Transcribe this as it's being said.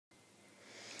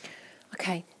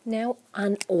Okay, now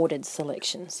unordered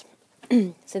selections.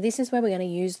 So this is where we're going to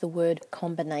use the word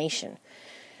combination,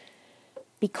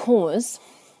 because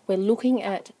we're looking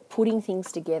at putting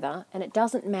things together, and it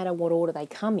doesn't matter what order they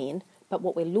come in, but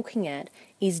what we're looking at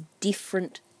is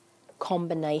different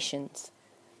combinations.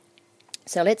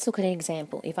 So let's look at an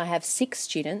example. If I have 6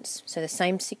 students, so the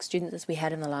same 6 students as we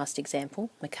had in the last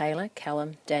example, Michaela,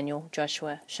 Callum, Daniel,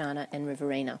 Joshua, Shana and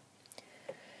Riverina.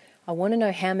 I want to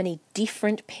know how many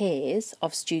different pairs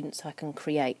of students I can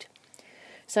create.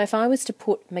 So if I was to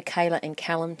put Michaela and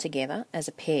Callum together as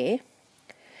a pair,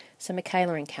 so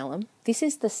Michaela and Callum, this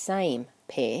is the same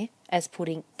pair as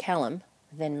putting Callum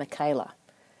then Michaela.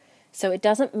 So it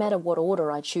doesn't matter what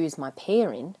order I choose my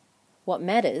pair in. What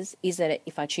matters is that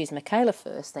if I choose Michaela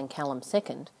first, then Callum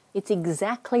second, it's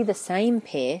exactly the same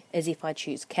pair as if I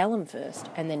choose Callum first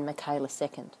and then Michaela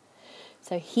second.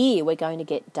 So here we're going to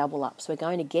get double ups. We're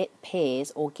going to get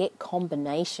pairs or get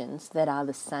combinations that are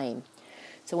the same.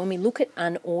 So when we look at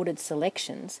unordered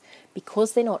selections,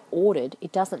 because they're not ordered,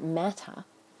 it doesn't matter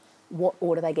what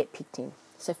order they get picked in.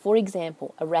 So for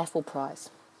example, a raffle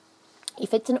prize.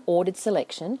 If it's an ordered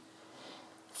selection,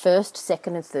 first,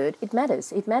 second and third, it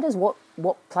matters. It matters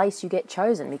what place you get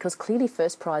chosen, because clearly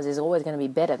first prize is always going to be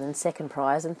better than second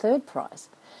prize and third prize.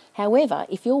 However,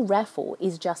 if your raffle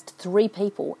is just 3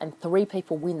 people and 3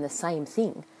 people win the same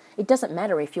thing, it doesn't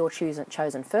matter if you're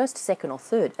chosen first, second or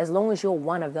third, as long as you're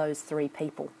one of those 3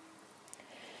 people.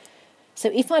 So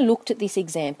if I looked at this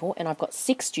example and I've got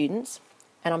 6 students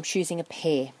and I'm choosing a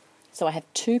pair, so I have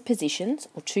 2 positions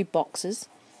or 2 boxes,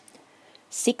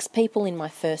 6 people in my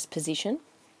first position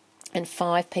and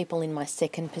 5 people in my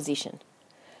second position.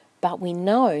 But we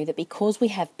know that because we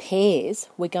have pairs,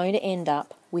 we're going to end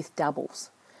up with doubles.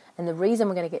 And the reason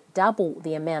we're going to get double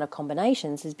the amount of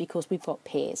combinations is because we've got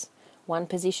pairs. One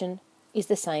position is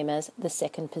the same as the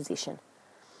second position.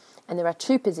 And there are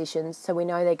 2 positions, so we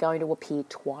know they're going to appear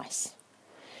twice.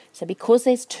 So because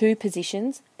there's 2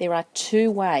 positions, there are 2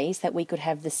 ways that we could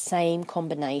have the same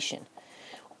combination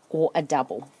or a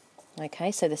double.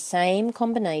 Okay, so the same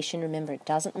combination, remember it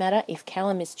doesn't matter if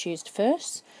Callum is chosen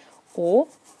first or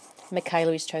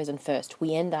Michaela is chosen first.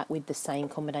 We end up with the same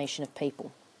combination of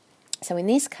people. So in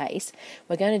this case,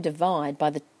 we're going to divide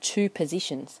by the 2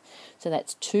 positions. So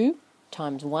that's 2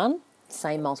 times 1,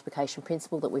 same multiplication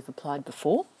principle that we've applied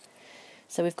before.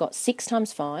 So we've got 6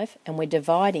 times 5, and we're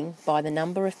dividing by the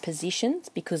number of positions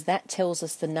because that tells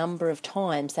us the number of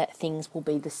times that things will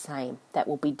be the same. That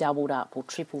will be doubled up or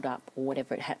tripled up or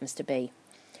whatever it happens to be.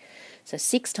 So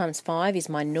 6 times 5 is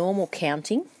my normal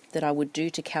counting that I would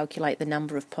do to calculate the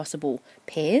number of possible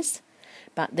pairs.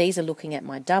 But these are looking at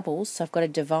my doubles, so I've got to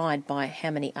divide by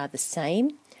how many are the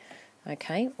same.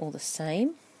 Okay, all the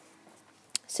same.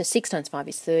 So 6 times 5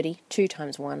 is 30, 2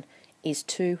 times 1 is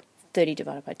 2, 30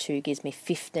 divided by 2 gives me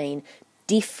 15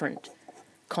 different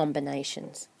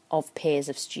combinations of pairs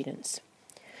of students.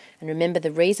 And remember,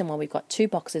 the reason why we've got 2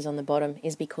 boxes on the bottom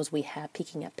is because we are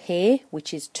picking a pair,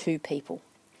 which is 2 people.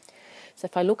 So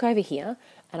if I look over here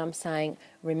and I'm saying,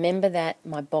 remember that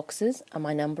my boxes are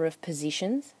my number of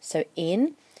positions. So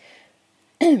N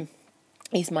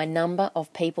is my number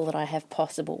of people that I have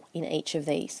possible in each of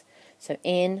these. So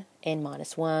N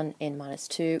minus 1, N minus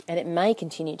 2, and it may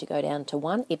continue to go down to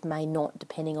 1. It may not,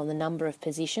 depending on the number of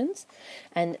positions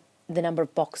and the number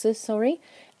of boxes,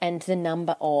 and the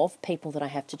number of people that I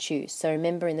have to choose. So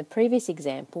remember, in the previous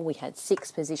example, we had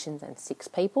 6 positions and 6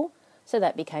 people. So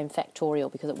that became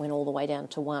factorial because it went all the way down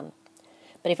to 1.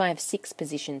 But if I have 6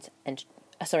 positions and,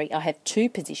 I have 2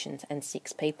 positions and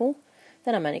 6 people,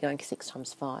 then I'm only going 6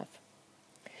 times 5.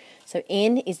 So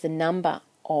N is the number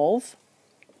of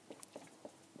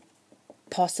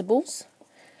possibles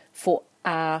for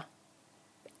R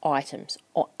items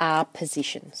or R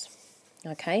positions.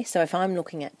 Okay, so if I'm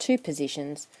looking at 2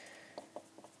 positions,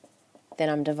 then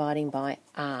I'm dividing by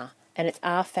R. And it's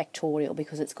R factorial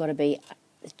because it's got to be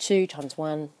 2 times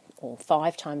 1 or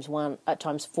 5 times 1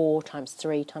 times 4 times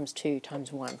 3 times 2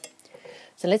 times 1.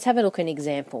 So let's have a look at an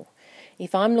example.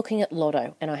 If I'm looking at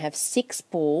Lotto and I have 6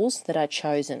 balls that are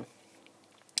chosen,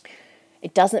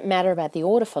 it doesn't matter about the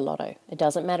order for Lotto. It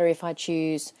doesn't matter if I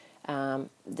choose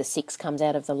the 6 comes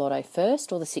out of the Lotto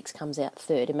first or the 6 comes out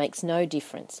third. It makes no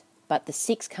difference. But the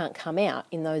 6 can't come out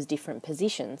in those different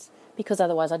positions because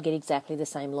otherwise I'd get exactly the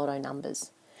same Lotto numbers,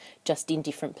 just in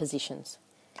different positions.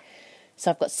 So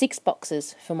I've got 6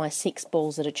 boxes for my 6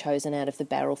 balls that are chosen out of the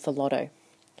barrel for Lotto.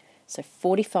 So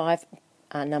 45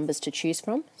 are numbers to choose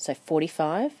from. So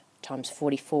 45 times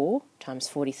 44 times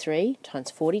 43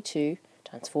 times 42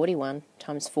 times 41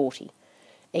 times 40.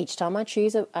 Each time I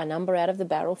choose a number out of the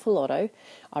barrel for Lotto,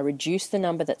 I reduce the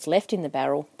number that's left in the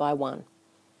barrel by 1.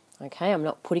 Okay, I'm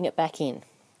not putting it back in.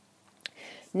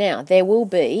 Now, there will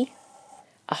be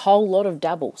a whole lot of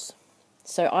doubles.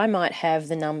 So I might have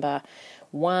the number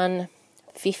 1,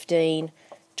 15,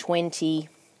 20,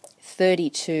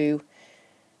 32,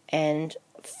 and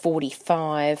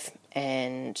 45,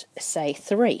 and say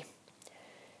 3.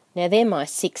 Now, they're my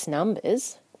 6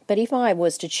 numbers, but if I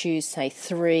was to choose, say,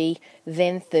 3,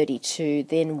 then 32,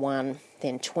 then 1,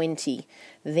 then 20,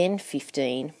 then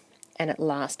 15, and at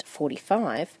last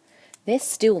 45, they're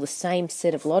still the same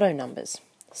set of lotto numbers.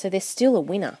 So they're still a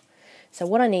winner. So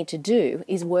what I need to do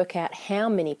is work out how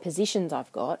many positions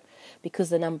I've got, because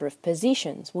the number of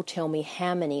positions will tell me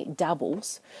how many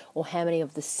doubles or how many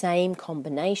of the same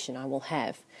combination I will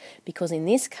have. Because in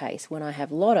this case, when I have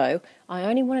lotto, I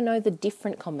only want to know the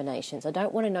different combinations. I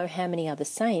don't want to know how many are the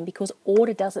same, because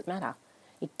order doesn't matter.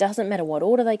 It doesn't matter what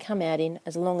order they come out in,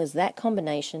 as long as that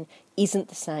combination isn't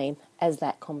the same as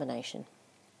that combination.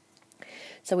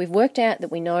 So we've worked out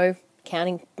that we know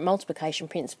counting multiplication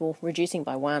principle, reducing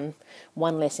by 1,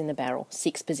 1 less in the barrel,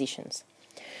 6 positions.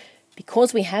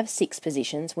 Because we have 6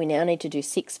 positions, we now need to do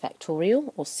 6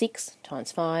 factorial, or 6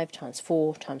 times 5 times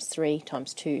 4 times 3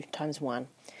 times 2 times 1.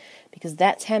 Because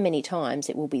that's how many times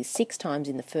it will be. 6 times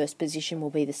in the first position will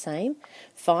be the same,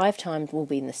 5 times will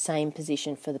be in the same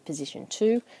position for the position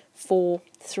 2, 4,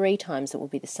 3 times it will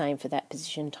be the same for that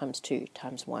position times 2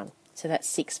 times 1. So that's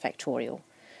 6 factorial.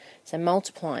 So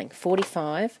multiplying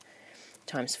 45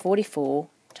 times 44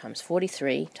 times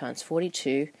 43 times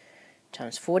 42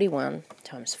 times 41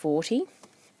 times 40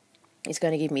 is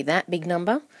going to give me that big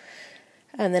number.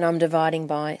 And then I'm dividing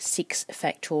by 6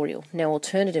 factorial. Now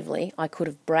alternatively, I could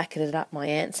have bracketed up my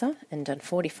answer and done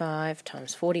 45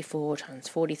 times 44 times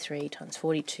 43 times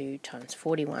 42 times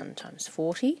 41 times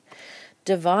 40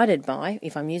 divided by,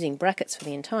 if I'm using brackets for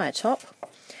the entire top,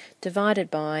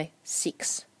 divided by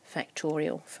 6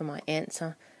 factorial for my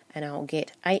answer, and I'll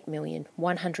get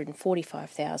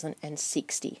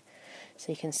 8,145,060.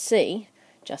 So you can see,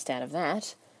 just out of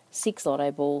that, 6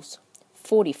 lotto balls,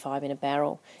 45 in a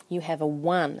barrel, you have a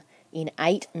 1 in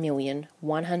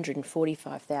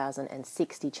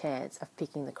 8,145,060 chance of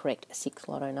picking the correct 6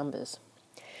 lotto numbers.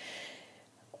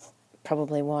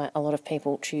 Probably why a lot of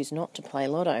people choose not to play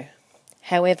lotto.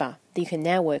 However, you can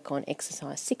now work on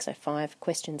exercise 605,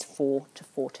 questions 4 to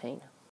 14.